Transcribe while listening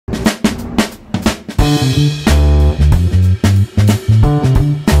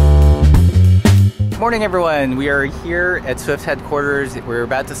Morning everyone, we are here at Swift's headquarters. We're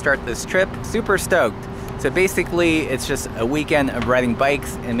about to start this trip. Super stoked. So basically it's just a weekend of riding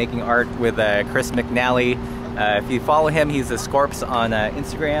bikes and making art with Chris McNally. If you follow him, he's the Scorps on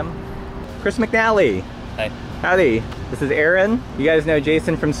Instagram. Chris McNally. Hi. Howdy. This is Aaron. You guys know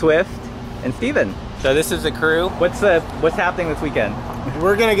Jason from Swift and Steven. So this is the crew. What's happening this weekend?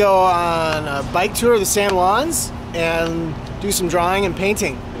 We're gonna go on a bike tour of the San Juans and do some drawing and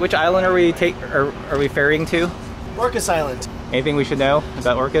painting. Which island are we ferrying to? Orcas Island. Anything we should know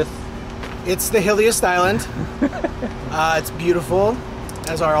about Orcas? It's the hilliest island. It's beautiful,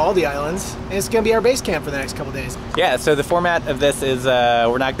 as are all the islands. And it's gonna be our base camp for the next couple days. Yeah, so the format of this is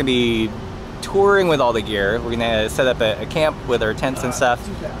we're not gonna be touring with all the gear. We're gonna set up a camp with our tents and stuff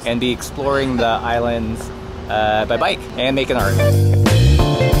and be exploring the islands by bike and making art.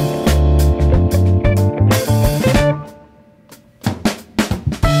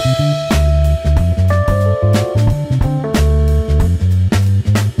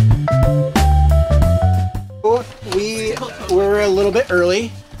 We're a little bit early,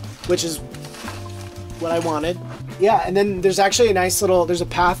 which is what I wanted. Yeah, and then there's actually a nice little, there's a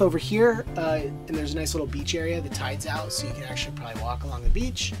path over here, and there's a nice little beach area. The tide's out, so you can actually probably walk along the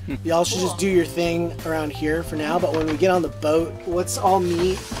beach. Y'all should just do your thing around here for now, but when we get on the boat, let's all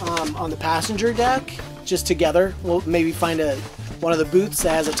meet on the passenger deck, just together. We'll maybe find one of the booths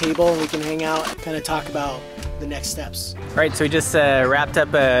that has a table, and we can hang out, kind of talk about the next steps. All right, so we just wrapped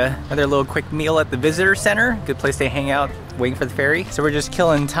up another little quick meal at the visitor center. Good place to hang out, waiting for the ferry. So we're just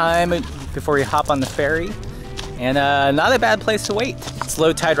killing time before we hop on the ferry. And not a bad place to wait. It's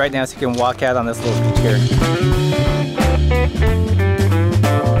low tide right now, so you can walk out on this little beach here.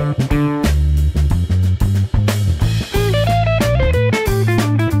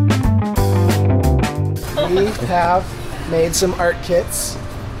 We have made some art kits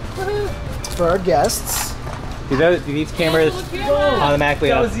for our guests. Do these cameras automatically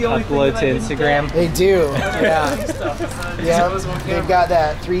upload to Instagram? They do, yeah. Yeah, they've got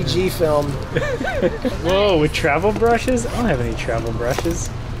that 3G film. Whoa, with travel brushes? I don't have any travel brushes.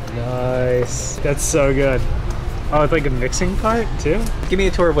 Nice. That's so good. Oh, it's like a mixing pot too? Give me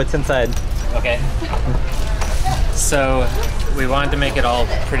a tour of what's inside. Okay. So we wanted to make it all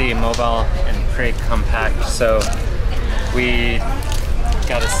pretty mobile and pretty compact. So we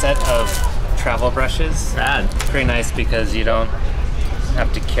got a set of travel brushes. Rad. Pretty nice because you don't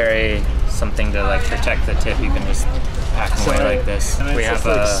have to carry something to like protect the tip. You can just pack them away like this. We have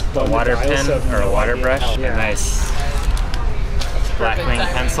a water pen or a water brush, a nice Blackwing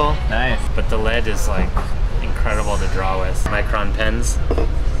pencil. Nice. But the lead is like incredible to draw with. Micron pens,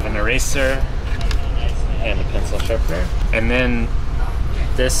 an eraser, and a pencil sharpener. And then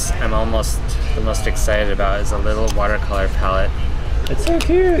this I'm almost the most excited about is a little watercolor palette. It's so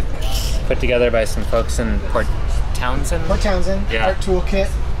cute. Put together by some folks in Port Townsend. Port Townsend, Yeah. art toolkit.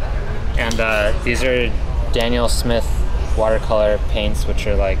 And these are Daniel Smith watercolor paints, which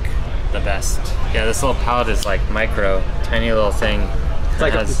are like the best. Yeah, this little palette is like micro, tiny little thing.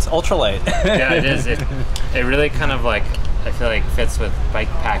 It's ultralight. Yeah, it is. It really kind of like, I feel like fits with bike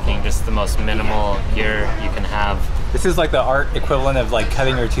packing, just the most minimal gear you can have. This is like the art equivalent of like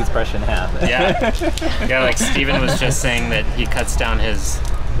cutting your toothbrush in half. Yeah, yeah. Like Steven was just saying that he cuts down his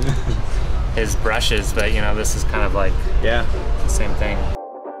brushes, but you know, this is kind of like the same thing.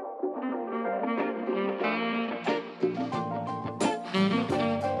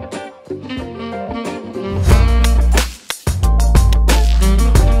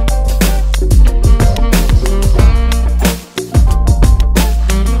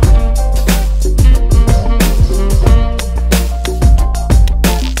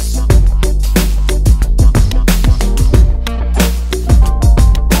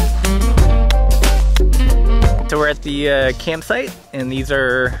 At the campsite, and these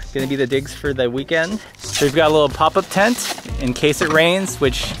are going to be the digs for the weekend. So we've got a little pop-up tent in case it rains,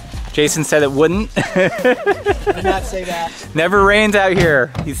 which Jason said it wouldn't. Did not say that. Never rains out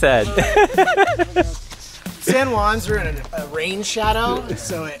here, he said. San Juans are in a rain shadow,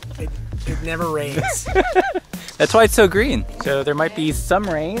 so it never rains. That's why it's so green. So there might be some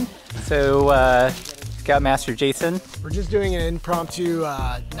rain. So Scoutmaster Jason. We're just doing an impromptu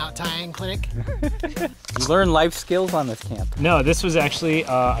knot tying clinic. You learn life skills on this camp. No, this was actually,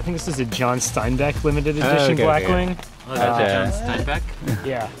 I think this is a John Steinbeck limited edition Blackwing. Oh, that's John Steinbeck?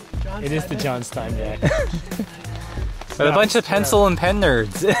 Yeah, it is the John Steinbeck. But a bunch of pencil and pen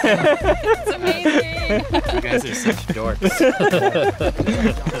nerds. It's amazing. You guys are such dorks.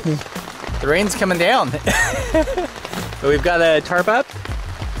 The rain's coming down. But we've got a tarp up.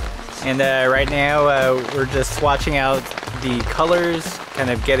 And right now we're just swatching out the colors, kind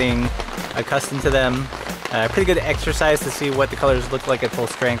of getting accustomed to them. Pretty good exercise to see what the colors look like at full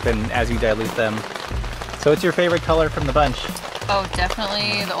strength and as you dilute them. So what's your favorite color from the bunch? Oh,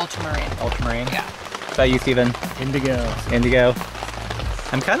 definitely the ultramarine. Ultramarine? Yeah. What about you, Steven? Indigo. Indigo.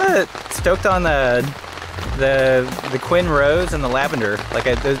 I'm kind of stoked on the Quinn Rose and the lavender. Like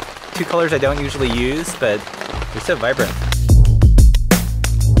those two colors I don't usually use, but they're so vibrant.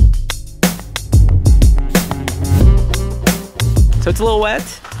 So it's a little wet.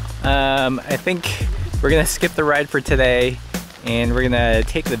 I think we're gonna skip the ride for today and we're gonna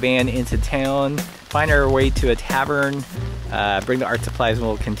take the van into town, find our way to a tavern, bring the art supplies and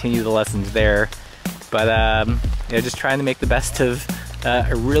we'll continue the lessons there. But you know, just trying to make the best of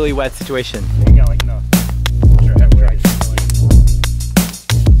a really wet situation. You got like enough.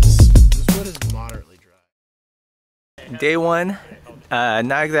 This wood is moderately dry. Day one,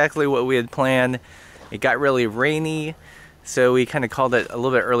 not exactly what we had planned. It got really rainy, so we kind of called it a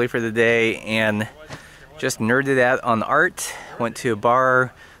little bit early for the day and just nerded out on art. Went to a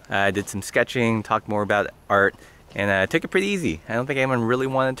bar, did some sketching, talked more about art, and took it pretty easy. I don't think anyone really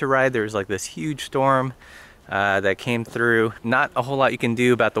wanted to ride. There was like this huge storm that came through. Not a whole lot you can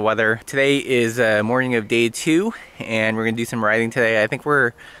do about the weather. Today is morning of day 2 and we're gonna do some riding today. I think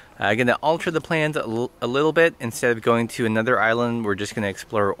we're gonna alter the plans a little bit. Instead of going to another island, we're just gonna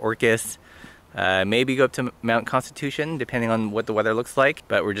explore Orcas. Maybe go up to Mount Constitution, depending on what the weather looks like.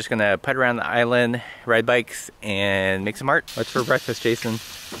 But we're just gonna putt around the island, ride bikes, and make some art. What's for breakfast, Jason?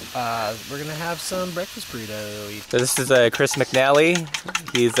 We're gonna have some breakfast burrito. So this is Chris McNally.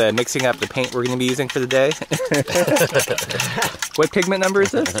 He's mixing up the paint we're gonna be using for the day. What pigment number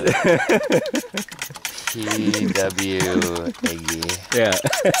is this? PW eggy. Yeah.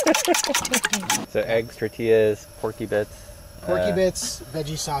 So eggs, tortillas, porky bits. Porky bits,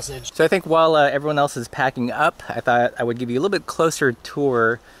 veggie sausage. So I think while everyone else is packing up, I thought I would give you a little bit closer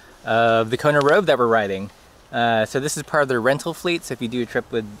tour of the Kona Road that we're riding. So this is part of their rental fleet. So if you do a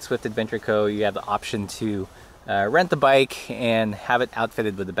trip with Swift Adventure Co., you have the option to rent the bike and have it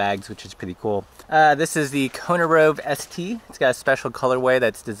outfitted with the bags, which is pretty cool. This is the Kona Road ST. It's got a special colorway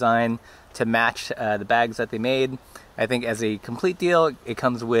that's designed to match the bags that they made. I think as a complete deal, it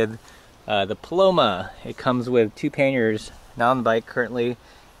comes with the Paloma. It comes with 2 panniers, not on the bike currently,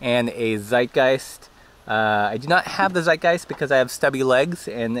 and a Zeitgeist. I do not have the Zeitgeist because I have stubby legs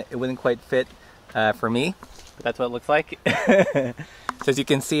and it wouldn't quite fit for me, but that's what it looks like. So as you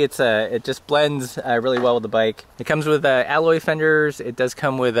can see, it just blends really well with the bike. It comes with alloy fenders. It does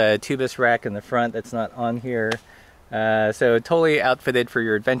come with a tubeless rack in the front that's not on here. So totally outfitted for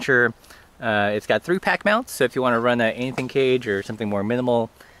your adventure. It's got 3 pack mounts, so if you want to run anything cage or something more minimal,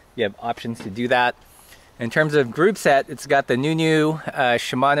 you have options to do that. In terms of group set, it's got the new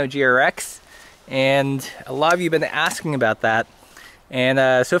Shimano GRX, and a lot of you have been asking about that,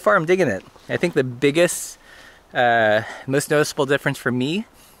 and so far I'm digging it. I think the biggest, most noticeable difference for me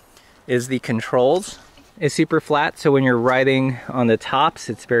is the controls. It's super flat, so when you're riding on the tops,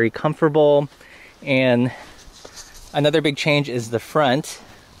 it's very comfortable. And another big change is the front.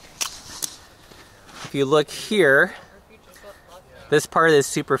 If you look here, this part is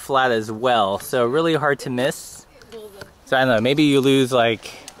super flat as well, so really hard to miss. So I don't know, maybe you lose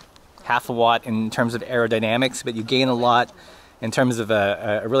like half a watt in terms of aerodynamics, but you gain a lot in terms of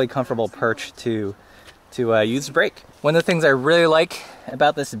a really comfortable perch to use the brake. One of the things I really like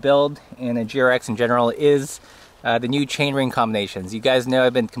about this build and a GRX in general is the new chainring combinations. You guys know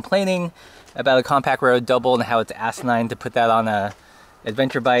I've been complaining about a compact road double and how it's asinine to put that on a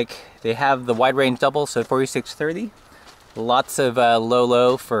adventure bike. They have the wide range double, so 4630. Lots of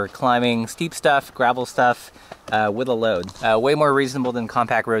low for climbing steep stuff, gravel stuff with a load. Way more reasonable than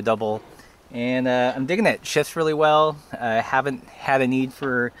compact road double. And I'm digging it. Shifts really well. Haven't had a need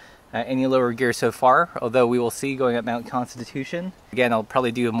for any lower gear so far, although we will see going up Mount Constitution. Again, I'll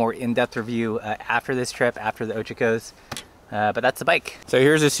probably do a more in-depth review after this trip, after the Ochikos. But that's the bike. So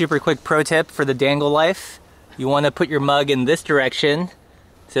here's a super quick pro tip for the dangle life. You want to put your mug in this direction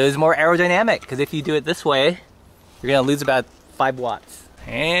so it's more aerodynamic, because if you do it this way, you're gonna lose about 5 watts.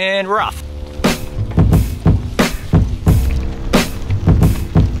 And we're off.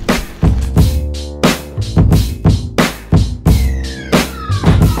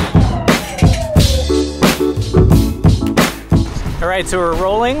 All right, so we're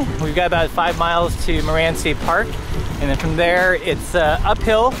rolling. We've got about 5 miles to Moran State Park. And then from there, it's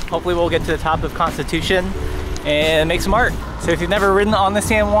uphill. Hopefully we'll get to the top of Constitution and make some art. So if you've never ridden on the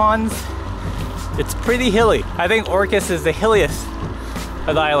San Juans, it's pretty hilly. I think Orcas is the hilliest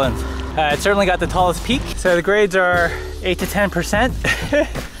of the islands. It's certainly got the tallest peak. So the grades are 8 to 10%.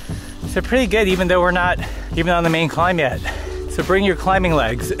 So pretty good, even though we're not even on the main climb yet. So bring your climbing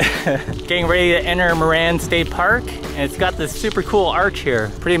legs. Getting ready to enter Moran State Park, and it's got this super cool arch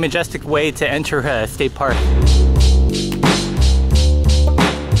here. Pretty majestic way to enter State Park.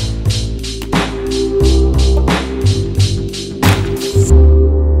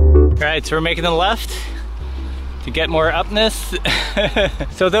 All right, so we're making the left to get more upness.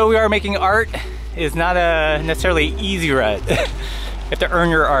 So though we are making art, it's not a necessarily easy rut. You have to earn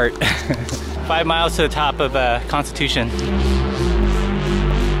your art. 5 miles to the top of Constitution.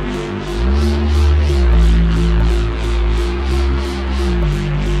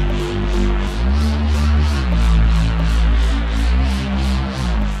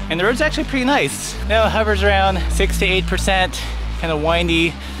 And the road's actually pretty nice. Now it hovers around 6 to 8%, kind of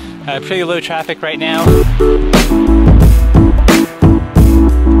windy, pretty low traffic right now.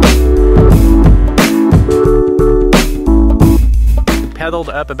 Pedaled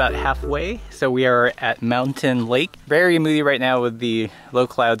up about halfway, so we are at Mountain Lake. Very moody right now with the low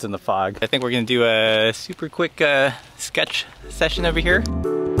clouds and the fog. I think we're gonna do a super quick sketch session over here.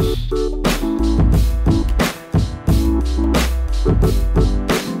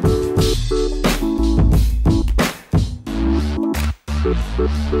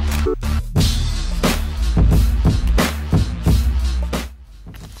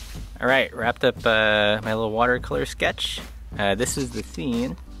 All right, wrapped up my little watercolor sketch. This is the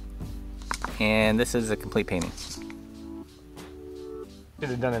scene, and this is a complete painting. Should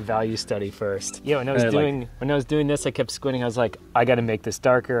have done a value study first. Yeah, when I was doing this, I kept squinting. I was like, I gotta make this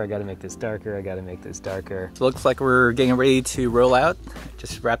darker, I gotta make this darker, I gotta make this darker. So it looks like we're getting ready to roll out.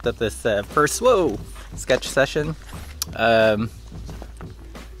 Just wrapped up this first sketch session.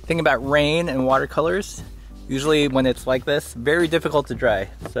 Thing about rain and watercolors, usually when it's like this, very difficult to dry.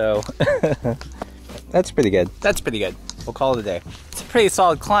 So that's pretty good. That's pretty good. We'll call it a day. It's a pretty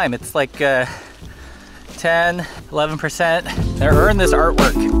solid climb. It's like 10, 11%. They earned this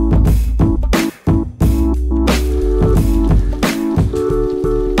artwork.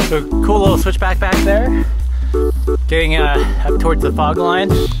 So cool little switchback back there. Getting up towards the fog line.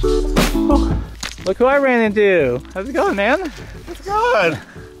 Oh, look who I ran into. How's it going, man? It's good.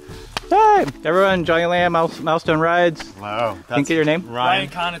 Hi, everyone, Johnny Lamb, Milestone Rides. Hello. Can you get your name? Ryan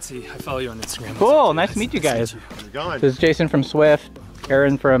Conity. I follow you on Instagram. Cool, nice to meet you guys. How's it going? This is Jason from Swift,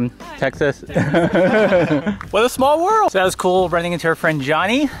 Aaron from Texas. What a small world. So that was cool running into our friend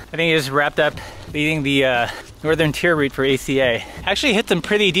Johnny. I think he just wrapped up leading the Northern Tier route for ACA. Actually hit some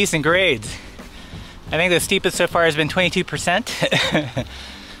pretty decent grades. I think the steepest so far has been 22%,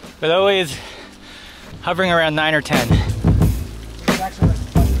 but always hovering around 9 or 10.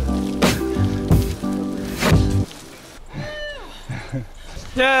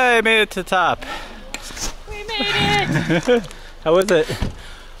 Yay, I made it to the top. We made it! How was it?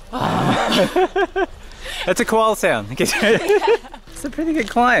 That's a koala sound. It's a pretty good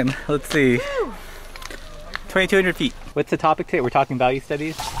climb. Let's see. 2,200 feet. What's the topic today? We're talking value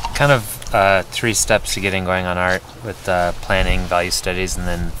studies? Kind of 3 steps to getting going on art with planning, value studies, and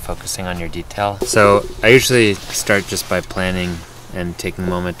then focusing on your detail. So I usually start just by planning and taking a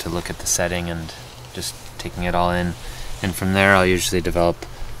moment to look at the setting and just taking it all in. And from there, I'll usually develop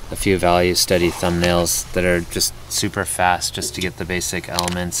a few value study thumbnails that are just super fast, just to get the basic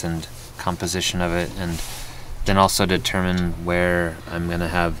elements and composition of it, and then also determine where I'm gonna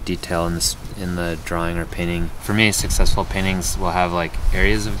have detail in the drawing or painting. For me, successful paintings will have like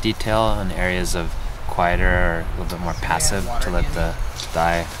areas of detail and areas of quieter or a little bit more passive to let the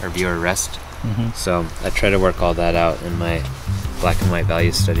eye or viewer rest. So I try to work all that out in my black and white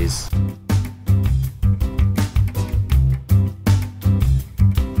value studies.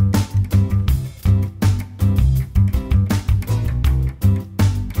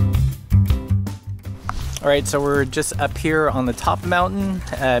 All right, so we're just up here on the top mountain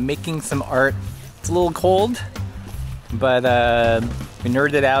making some art. It's a little cold, but we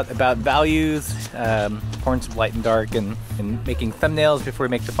nerded out about values, importance of light and dark, and making thumbnails before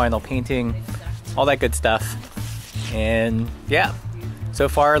we make the final painting, all that good stuff. And yeah, so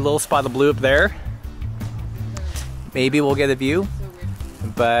far a little spot of blue up there. Maybe we'll get a view,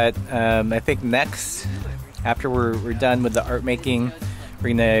 but I think next, after we're done with the art making, we're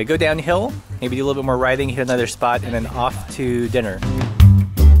gonna go downhill, maybe do a little bit more riding, hit another spot, and then off to dinner.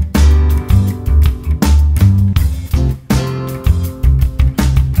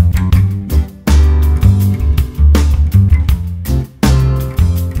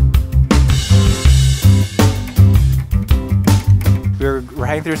 We were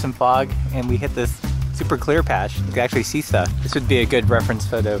riding through some fog and we hit this super clear patch. You can actually see stuff. This would be a good reference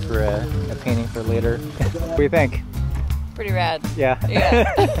photo for a painting for later. What do you think? Pretty rad. Yeah.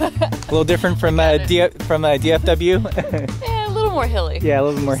 Yeah. A little different from DFW. Yeah, a little more hilly. Yeah, a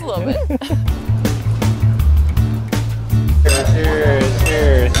little more. Just a little bit. Cheers,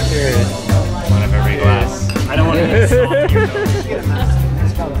 cheers, cheers. One of every glass. I don't want to get salt in your nose.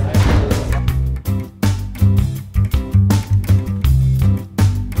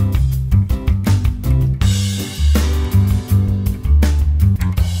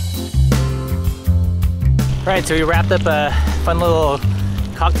 Right, so we wrapped up a fun little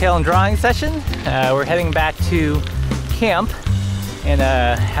cocktail and drawing session. We're heading back to camp and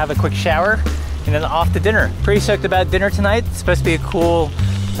have a quick shower and then off to dinner. Pretty stoked about dinner tonight. It's supposed to be a cool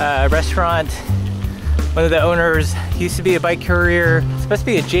restaurant. One of the owners used to be a bike courier. It's supposed to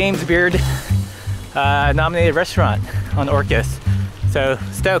be a James Beard nominated restaurant on Orcas. So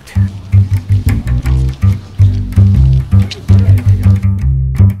stoked.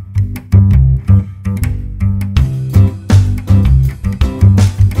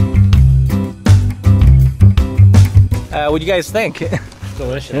 What do you guys think?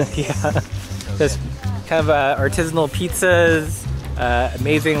 Delicious. Yeah. Just kind of artisanal pizzas,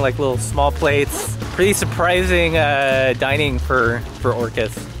 amazing like little small plates. Pretty surprising dining for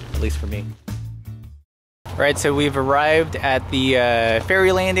Orcas, at least for me. All right, so we've arrived at the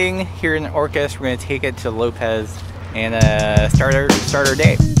ferry landing here in Orcas. We're gonna take it to Lopez and start our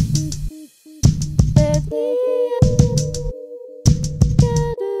day.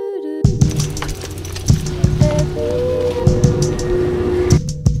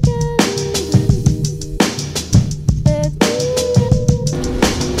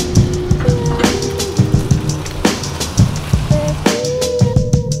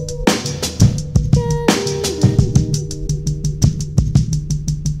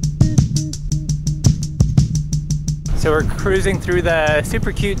 So we're cruising through the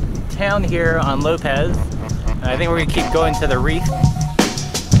super cute town here on Lopez. I think we're gonna keep going to the reef.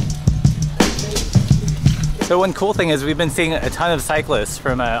 So one cool thing is we've been seeing a ton of cyclists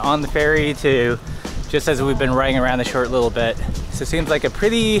from on the ferry to just as we've been riding around the shore a little bit. So it seems like a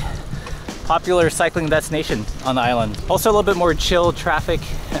pretty popular cycling destination on the island. Also a little bit more chill traffic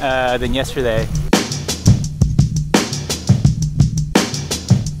than yesterday.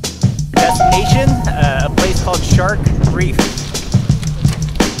 Destination, a place called Shark Reef.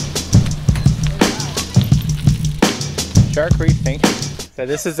 Shark Reef, thank you. So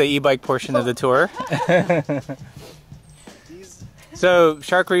this is the e-bike portion of the tour. So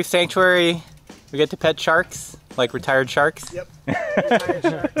Shark Reef Sanctuary, we get to pet sharks, like retired sharks. Yep. Retired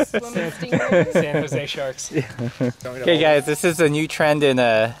sharks. San Jose Sharks. Okay guys, this is a new trend in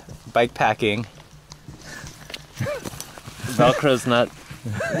bike packing. Velcro's not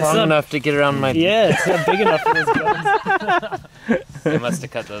long enough to get around my... Yeah, it's not big enough for those guns. They must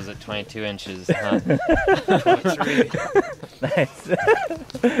have cut those at 22 inches, huh? Nice.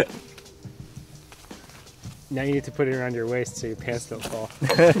 Now you need to put it around your waist so your pants don't fall.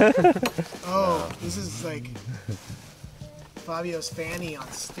 Oh, this is like Fabio's fanny on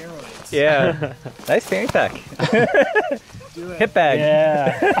steroids. Yeah. Nice fanny pack. Do it. Hip bag.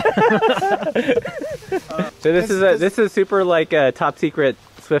 Yeah. So this is a super like top secret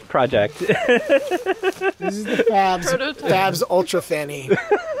Swift project. This is the Fabs Ultra Fanny.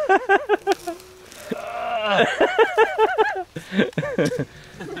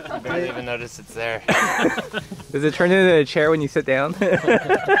 I barely even notice it's there. Does it turn into a chair when you sit down? You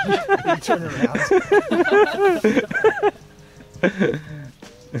turn around.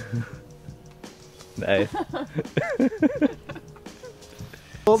 Nice.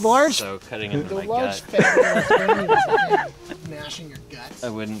 The large, So cutting into my large gut. fanny is mashing your guts. I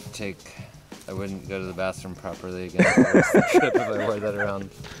wouldn't go to the bathroom properly again for the rest of the trip if I wore that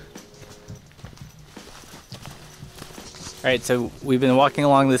around. All right, so we've been walking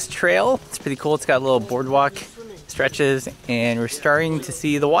along this trail. It's pretty cool. It's got a little boardwalk stretches, and we're starting to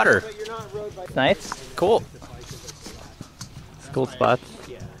see the water. Nice, cool. It's a cool spot.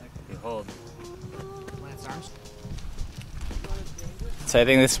 Behold. So I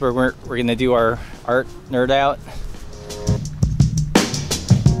think this is where we're gonna do our art nerd out.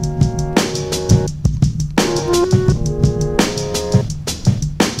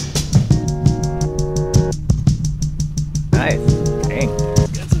 Nice. Dang.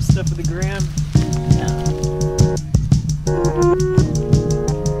 Got some stuff for the gram.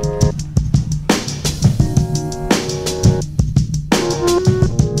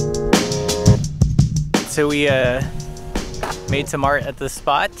 So we made some art at this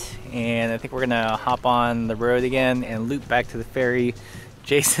spot, and I think we're gonna hop on the road again and loop back to the ferry.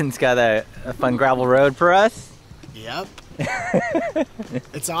 Jason's got a fun gravel road for us. Yep.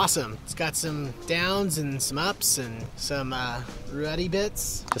 It's awesome. It's got some downs and some ups and some ruddy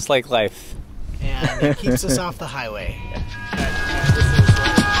bits. Just like life. And it keeps us off the highway.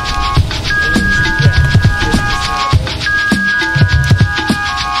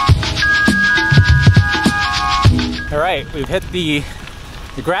 All right, we've hit the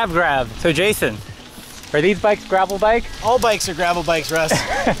grab. So Jason, are these bikes gravel bikes? All bikes are gravel bikes, Russ.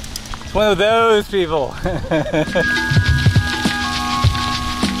 It's one of those people.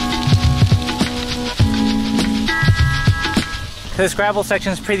 This gravel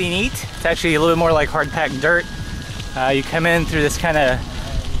section is pretty neat. It's actually a little bit more like hard-packed dirt. You come in through this kind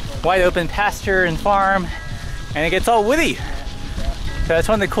of wide open pasture and farm, and it gets all woody. So that's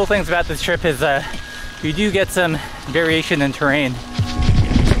one of the cool things about this trip is you do get some variation in terrain.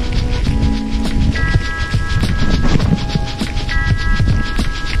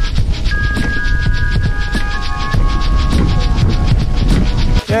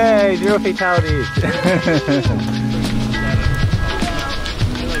 Yay, 0 fatalities.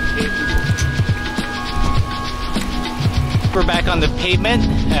 We're back on the pavement.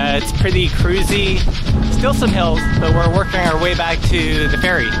 It's pretty cruisy. Still some hills, but we're working our way back to the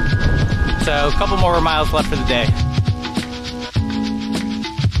ferry. So a couple more miles left for the day.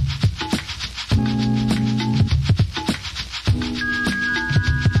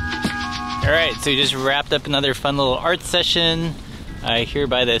 All right, so we just wrapped up another fun little art session here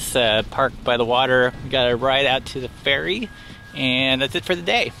by this park by the water. We got a ride out to the ferry, and that's it for the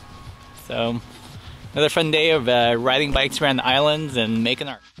day. So another fun day of riding bikes around the islands and making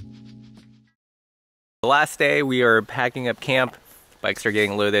art. The last day we are packing up camp. Bikes are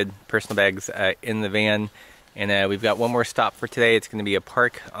getting loaded, personal bags in the van. And we've got one more stop for today. It's gonna be a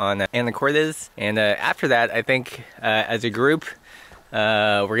park on Anacortes. And after that, I think as a group,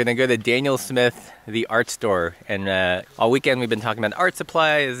 we're gonna go to Daniel Smith, the art store. And all weekend we've been talking about art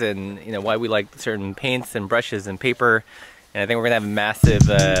supplies and why we like certain paints and brushes and paper. And I think we're gonna have a massive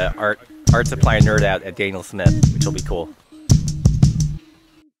art supply nerd out at Daniel Smith, which will be cool.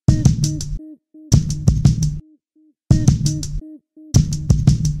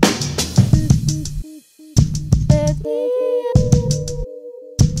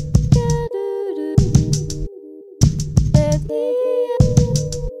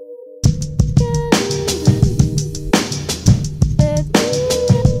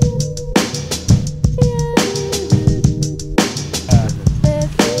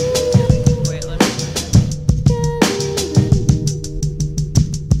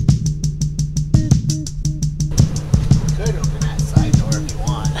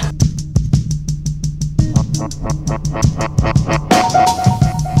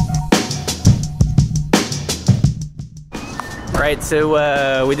 Alright,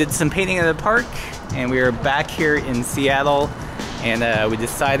 so we did some painting in the park and we are back here in Seattle, and we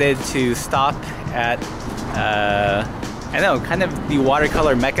decided to stop at, I don't know, kind of the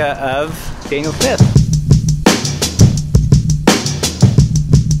watercolor mecca of Daniel Smith.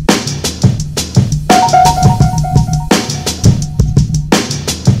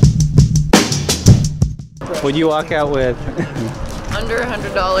 What'd you walk out with? Under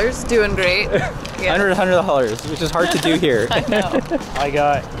 $100, doing great. Yeah. Under $100, which is hard to do here. I know. I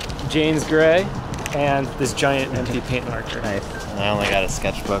got Jane's Gray and this giant empty paint marker. Nice. I only got a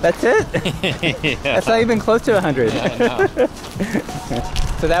sketchbook. That's it? Yeah. That's not even close to 100. Yeah, I know.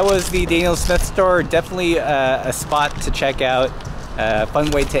 So that was the Daniel Smith store. Definitely a spot to check out.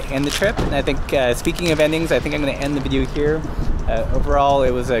 Fun way to end the trip. And I think, speaking of endings, I think I'm going to end the video here. Overall,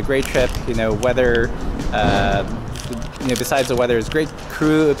 it was a great trip. Weather, besides the weather, it was a great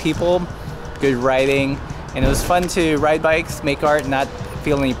crew of people, good riding, and it was fun to ride bikes, make art, not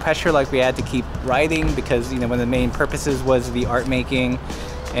feel any pressure like we had to keep riding because one of the main purposes was the art making,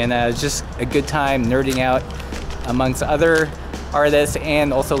 and it was just a good time nerding out amongst other artists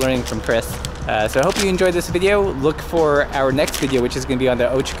and also learning from Chris. So I hope you enjoyed this video. Look for our next video, which is going to be on the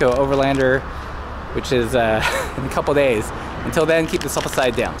Ochiko Overlander, which is in a couple days. Until then, keep the self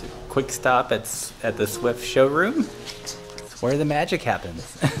side down. Quick stop at the Swift showroom. It's where the magic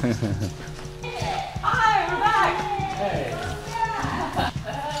happens. Hi, we're back. Hey.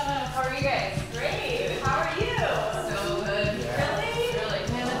 How are you guys? Great. How are you? So good. Yeah. Really?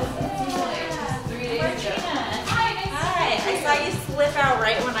 Man, that was 3 days ago. Hi, I saw you slip out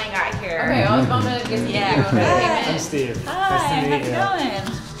right when I got here. Okay, well, I'm gonna get to you. I'm Steve. Hi, Nice to meet how's it you. going?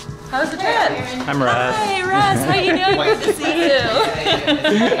 How's the trip? I'm Russ. Hi, Russ. How you doing? Good to see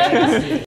you.